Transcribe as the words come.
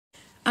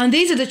And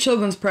these are the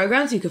children's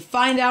programmes you can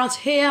find out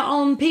here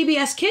on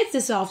PBS Kids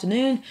this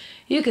afternoon.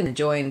 You can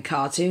join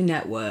Cartoon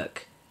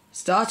Network.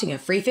 Starting at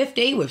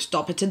 3:50 with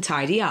Stoppit And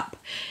TidyUp.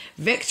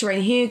 Victor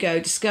and Hugo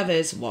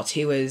discovers what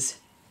he was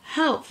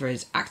helped for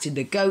his acting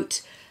the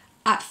goat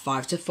at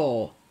 5 to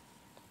 4.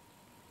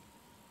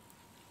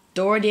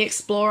 Dora The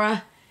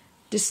Explorer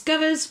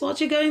discovers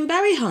what you're going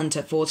berry hunt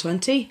at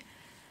 4:20.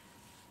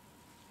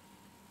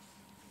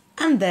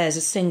 And there's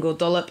a single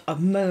dollop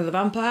of Mona the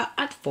Vampire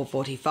at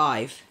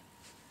 4:45.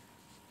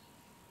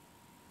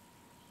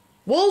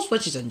 Wolves,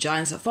 Witches and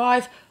Giants at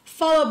 5,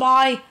 followed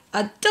by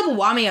a double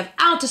whammy of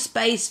outer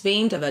space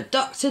themed of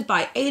abducted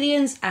by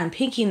aliens and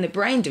Pinky and the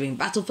Brain doing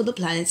battle for the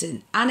planets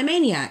in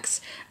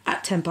Animaniacs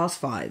at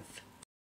 5:10.